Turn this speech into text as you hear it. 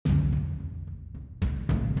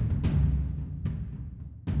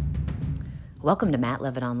Welcome to Matt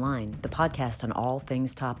Levitt Online, the podcast on all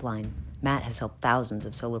things top line. Matt has helped thousands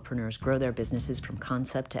of solopreneurs grow their businesses from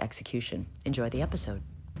concept to execution. Enjoy the episode.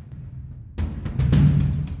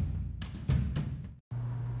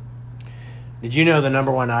 Did you know the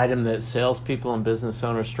number one item that salespeople and business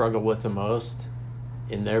owners struggle with the most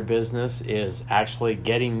in their business is actually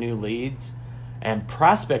getting new leads? And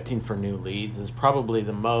prospecting for new leads is probably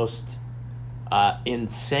the most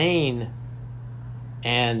insane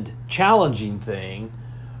and challenging thing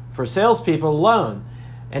for salespeople alone.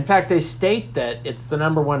 In fact, they state that it's the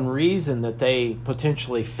number one reason that they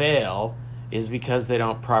potentially fail is because they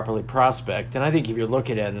don't properly prospect. And I think if you're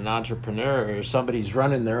looking at an entrepreneur or somebody who's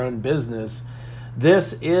running their own business,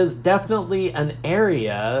 this is definitely an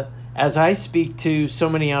area, as I speak to so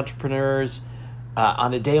many entrepreneurs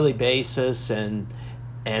on a daily basis and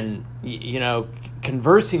you know,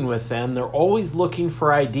 conversing with them, they're always looking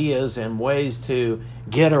for ideas and ways to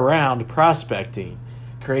get around prospecting,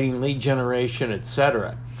 creating lead generation,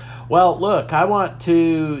 etc. Well, look, I want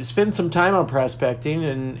to spend some time on prospecting,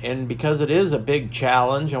 and because it is a big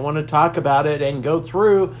challenge, I want to talk about it and go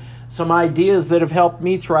through some ideas that have helped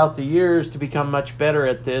me throughout the years to become much better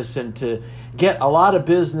at this and to get a lot of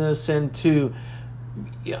business and to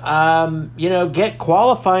get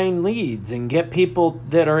qualifying leads and get people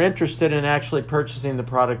that are interested in actually purchasing the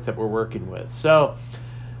product that we're working with. So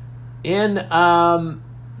in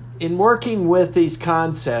working with these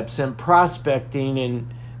concepts and prospecting,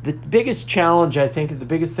 and the biggest challenge, I think, the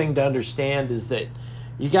biggest thing to understand is that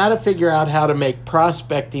you got to figure out how to make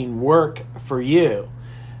prospecting work for you.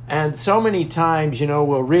 And so many times,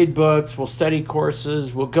 we'll read books, we'll study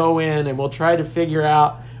courses, we'll go in and we'll try to figure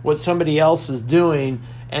out what somebody else is doing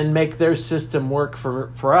and make their system work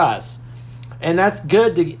for us. And that's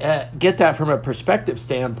good to get that from a perspective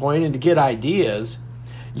standpoint and to get ideas.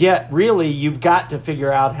 Yet, really, you've got to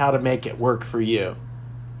figure out how to make it work for you.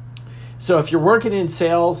 So if you're working in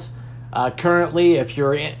sales currently, if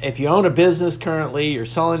you own a business currently, you're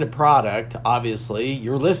selling a product, obviously,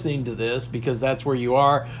 you're listening to this because that's where you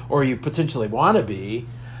are or you potentially want to be,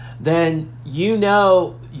 then you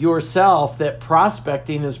know yourself that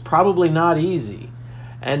prospecting is probably not easy.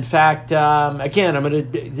 In fact, again, I'm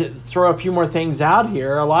going to throw a few more things out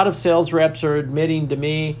here. A lot of sales reps are admitting to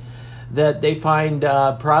me that they find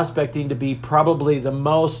prospecting to be probably the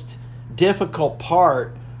most difficult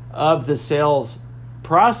part of the sales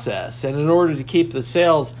process. And in order to keep the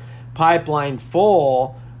sales pipeline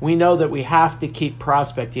full, we know that we have to keep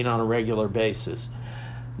prospecting on a regular basis.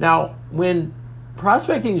 Now, when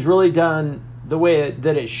prospecting is really done the way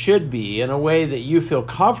that it should be, in a way that you feel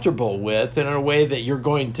comfortable with, and in a way that you're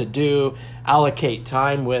going to allocate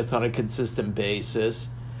time with on a consistent basis,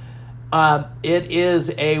 it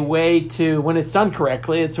is a way to, when it's done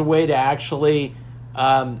correctly, it's a way to actually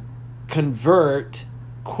convert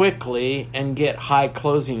quickly and get high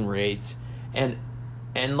closing rates. And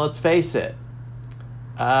let's face it,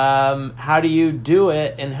 how do you do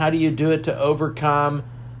it, and how do you do it to overcome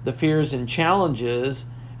the fears and challenges,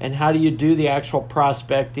 and how do you do the actual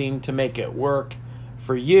prospecting to make it work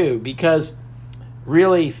for you? Because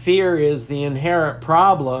really, fear is the inherent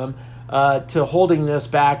problem to holding us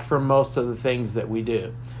back from most of the things that we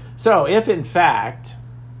do. So if in fact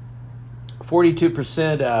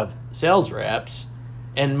 42% of sales reps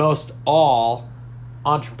and most all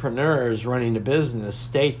entrepreneurs running a business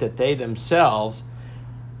state that they themselves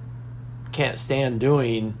can't stand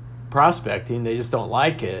doing prospecting, they just don't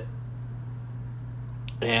like it,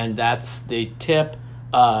 and that's the tip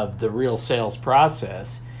of the real sales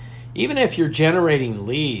process. Even if you're generating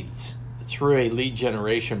leads through a lead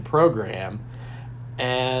generation program,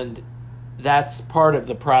 and that's part of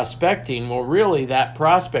the prospecting, well, really that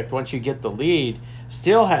prospect, once you get the lead,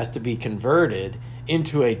 still has to be converted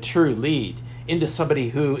into a true lead, into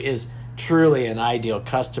somebody who is truly an ideal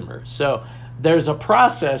customer. So there's a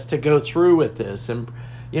process to go through with this. And,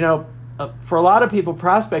 for a lot of people,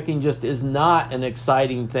 prospecting just is not an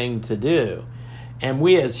exciting thing to do. And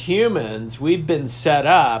we as humans, we've been set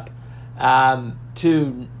up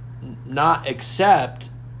to not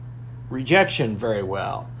accept rejection very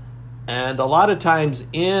well. And a lot of times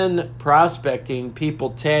in prospecting,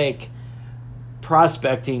 people take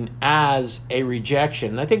prospecting as a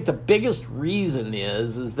rejection. And I think the biggest reason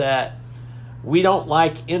is that we don't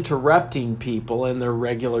like interrupting people in their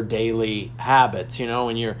regular daily habits.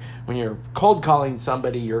 When you're cold calling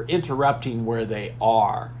somebody, you're interrupting where they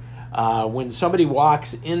are. When somebody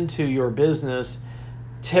walks into your business,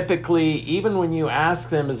 typically, even when you ask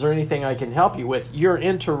them, is there anything I can help you with, you're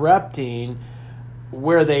interrupting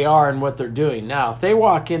where they are and what they're doing. Now, if they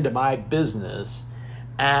walk into my business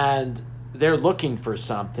and they're looking for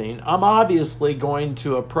something, I'm obviously going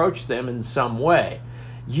to approach them in some way.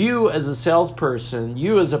 You as a salesperson,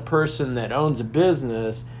 you as a person that owns a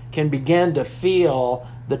business can begin to feel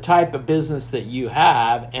the type of business that you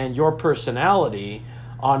have and your personality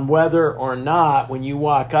on whether or not when you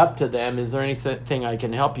walk up to them, is there anything I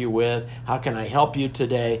can help you with? How can I help you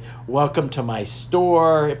today? Welcome to my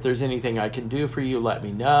store. If there's anything I can do for you, let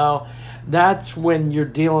me know. That's when you're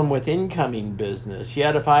dealing with incoming business.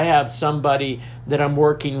 Yet if I have somebody that I'm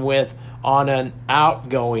working with on an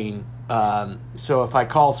outgoing, so if I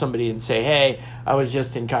call somebody and say, hey, I was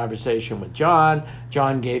just in conversation with John.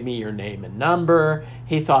 John gave me your name and number.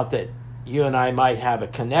 He thought that you and I might have a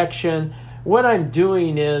connection. What I'm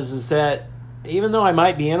doing is that even though I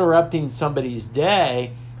might be interrupting somebody's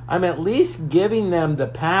day, I'm at least giving them the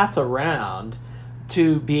path around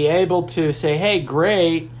to be able to say, hey,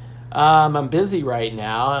 great, I'm busy right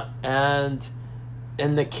now. And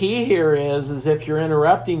the key here is if you're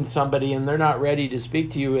interrupting somebody and they're not ready to speak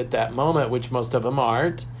to you at that moment, which most of them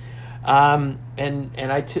aren't, and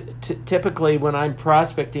I typically, when I'm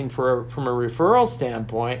prospecting from a referral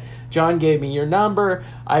standpoint, John gave me your number.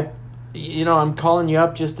 I'm calling you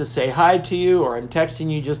up just to say hi to you, or I'm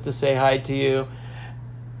texting you just to say hi to you,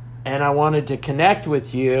 and I wanted to connect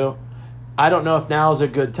with you. I don't know if now is a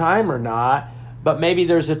good time or not, but maybe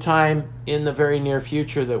there's a time in the very near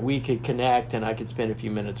future that we could connect and I could spend a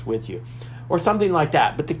few minutes with you, or something like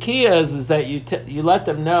that. But the key is that you let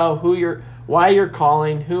them know why you're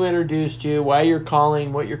calling, who introduced you, why you're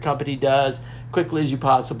calling, what your company does, quickly as you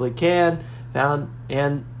possibly can,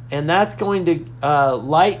 and that's going to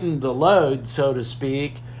lighten the load, so to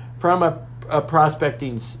speak, from a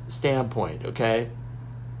prospecting standpoint, okay?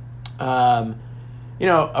 A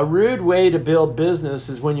rude way to build business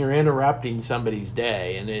is when you're interrupting somebody's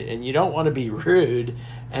day, and you don't want to be rude.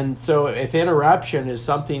 And so if interruption is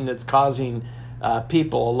something that's causing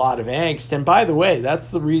people a lot of angst, and by the way, that's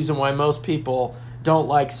the reason why most people don't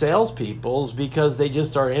like salespeople, is because they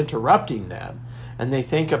just are interrupting them. And they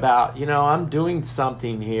think about, I'm doing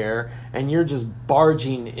something here and you're just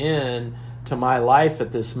barging in to my life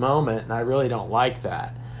at this moment, and I really don't like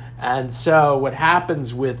that. And so what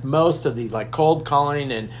happens with most of these, like cold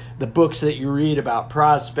calling and the books that you read about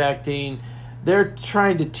prospecting, they're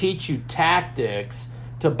trying to teach you tactics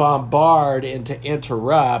to bombard and to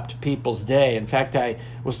interrupt people's day. In fact, I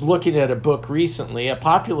was looking at a book recently, a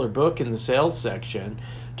popular book in the sales section,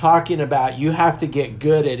 talking about you have to get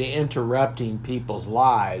good at interrupting people's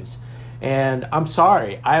lives. And I'm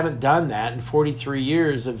sorry, I haven't done that in 43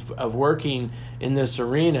 years of working in this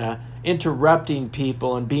arena. Interrupting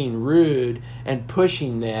people and being rude and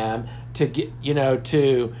pushing them to give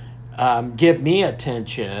me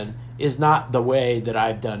attention is not the way that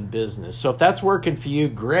I've done business. So if that's working for you,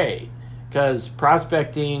 great, because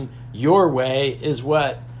prospecting your way is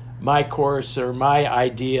what my course or my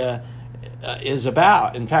idea is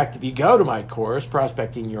about. In fact, if you go to my course,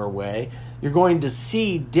 Prospecting Your Way, you're going to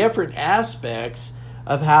see different aspects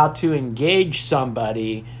of how to engage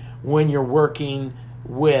somebody when you're working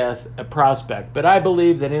with a prospect. But I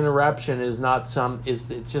believe that interruption is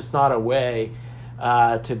it's just not a way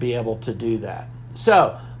to be able to do that.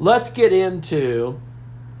 So let's get into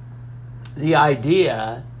the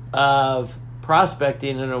idea of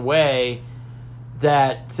prospecting in a way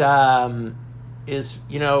that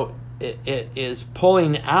it is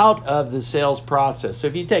pulling out of the sales process. So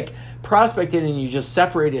if you take prospecting and you just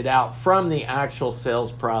separate it out from the actual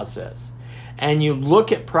sales process, and you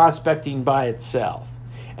look at prospecting by itself,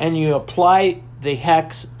 and you apply the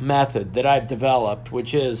HEX method that I've developed,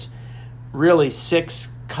 which is really 6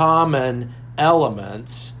 common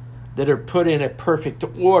elements that are put in a perfect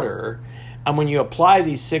order. And when you apply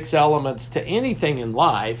these 6 elements to anything in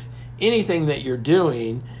life, anything that you're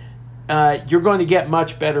doing, you're going to get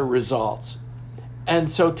much better results. And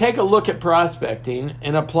so take a look at prospecting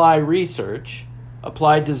and apply research,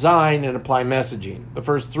 apply design, and apply messaging. The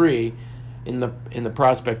first 3 in the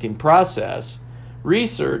prospecting process.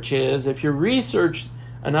 Research is if you research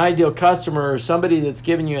an ideal customer or somebody that's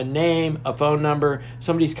given you a name, a phone number,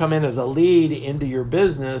 somebody's come in as a lead into your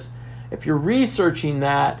business, if you're researching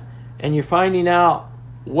that and you're finding out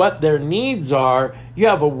what their needs are, you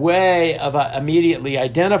have a way of immediately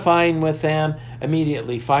identifying with them,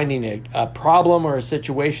 immediately finding a problem or a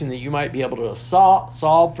situation that you might be able to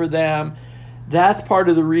solve for them. That's part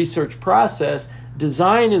of the research process.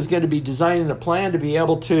 Design is going to be designing a plan to be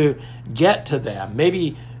able to get to them.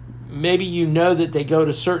 Maybe you know that they go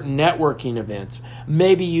to certain networking events.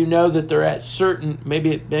 Maybe you know that they're at certain,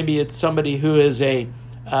 maybe it's somebody who is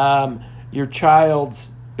your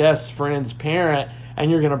child's best friend's parent,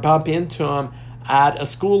 and you're going to bump into them at a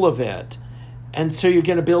school event. And so you're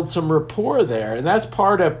going to build some rapport there. And that's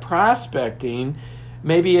part of prospecting.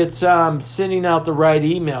 Maybe it's sending out the right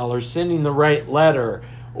email or sending the right letter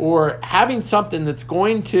or having something that's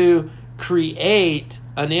going to create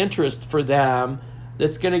an interest for them,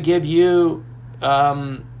 that's going to give you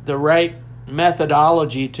the right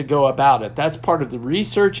methodology to go about it. That's part of the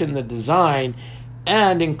research and the design,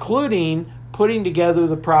 and including putting together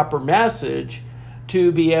the proper message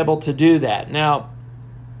to be able to do that. Now,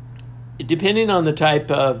 depending on the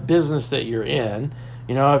type of business that you're in,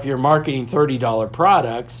 if you're marketing $30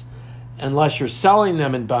 products, unless you're selling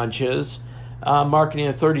them in bunches, marketing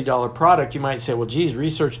a $30 product, you might say, well, geez,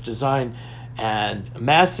 research, design, and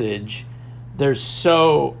message,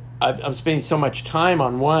 I'm spending so much time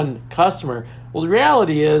on one customer. Well, the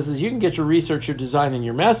reality is you can get your research, your design, and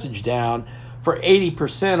your message down for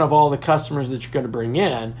 80% of all the customers that you're going to bring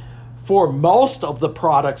in for most of the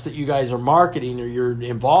products that you guys are marketing or you're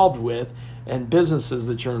involved with and businesses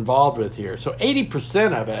that you're involved with here. So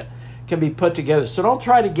 80% of it can be put together. So don't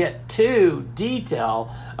try to get too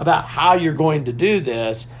detailed about how you're going to do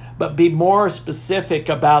this, but be more specific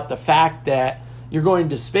about the fact that you're going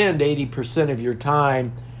to spend 80% of your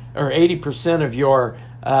time or 80% of your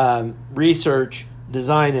research,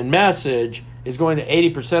 design, and message is going to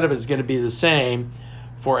 80% of it is going to be the same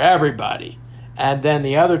for everybody. And then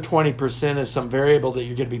the other 20% is some variable that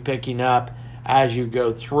you're going to be picking up as you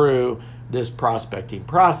go through this prospecting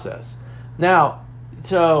process. Now,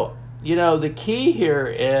 so, the key here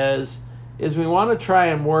is we want to try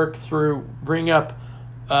and bring up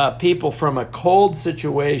people from a cold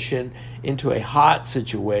situation into a hot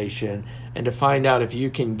situation, and to find out if you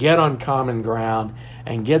can get on common ground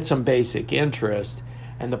and get some basic interest.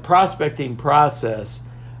 And the prospecting process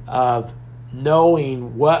of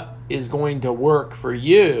knowing what is going to work for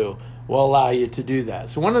you will allow you to do that.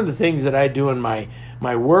 So one of the things that I do in my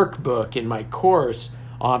workbook, in my course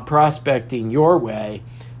on prospecting your way,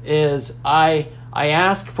 is I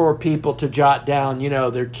ask for people to jot down,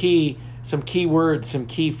 some key words, some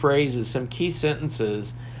key phrases, some key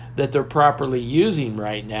sentences that they're properly using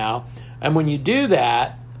right now. And when you do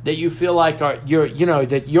that you feel like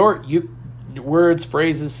your words,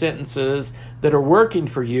 phrases, sentences that are working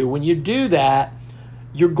for you, when you do that,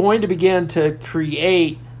 you're going to begin to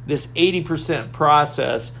create this 80%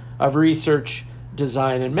 process of research,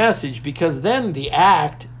 design, and message, because then the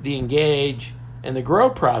act, the engage, and the grow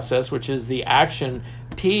process, which is the action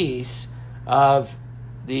piece of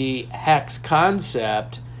the HEX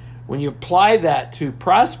concept, when you apply that to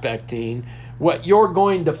prospecting, what you're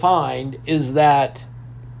going to find is that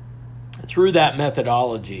through that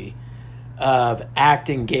methodology of act,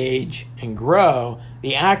 engage, and grow,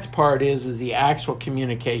 the act part is the actual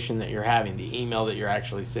communication that you're having, the email that you're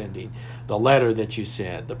actually sending, the letter that you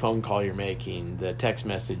sent, the phone call you're making, the text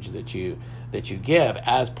message that you give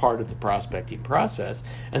as part of the prospecting process.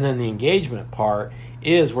 And then the engagement part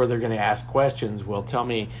is where they're going to ask questions. Well, tell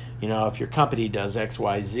me, if your company does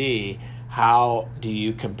XYZ, how do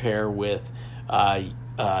you compare with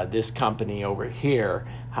this company over here?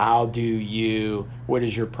 What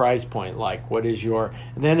is your price point like?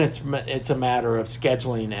 And then it's a matter of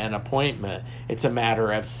scheduling an appointment. It's a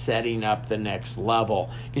matter of setting up the next level,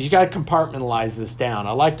 because you got to compartmentalize this down.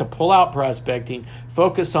 I like to pull out prospecting,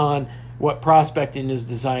 focus on what prospecting is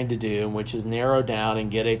designed to do, which is narrow down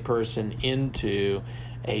and get a person into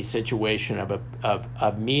a situation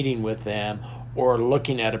of meeting with them, or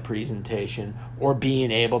looking at a presentation, or being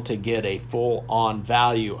able to get a full-on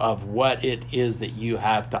value of what it is that you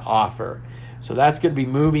have to offer. So that's going to be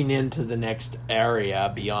moving into the next area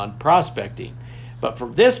beyond prospecting. But for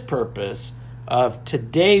this purpose of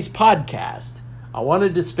today's podcast, I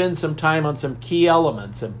wanted to spend some time on some key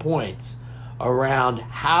elements and points around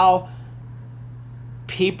how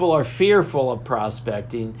people are fearful of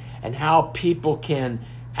prospecting and how people can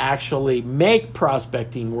actually make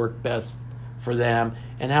prospecting work best for them,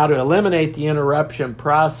 and how to eliminate the interruption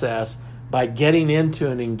process by getting into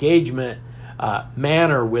an engagement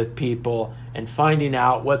manner with people and finding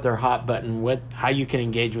out what their hot button, how you can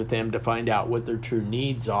engage with them to find out what their true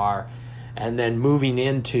needs are, and then moving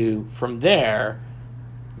into, from there,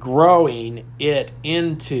 growing it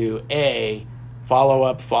into a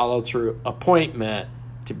follow-up, follow-through appointment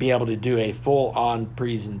to be able to do a full-on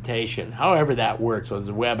presentation. However that works, whether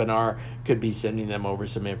it's a webinar, could be sending them over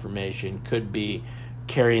some information, could be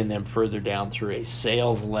carrying them further down through a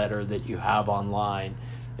sales letter that you have online,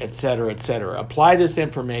 et cetera, et cetera. Apply this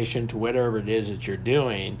information to whatever it is that you're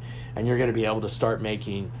doing, and you're going to be able to start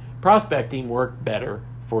making prospecting work better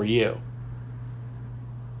for you.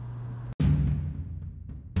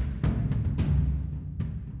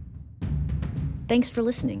 Thanks for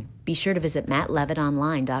listening. Be sure to visit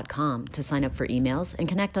mattlevitonline.com to sign up for emails and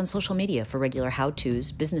connect on social media for regular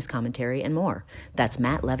how-tos, business commentary, and more. That's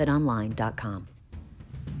mattlevitonline.com.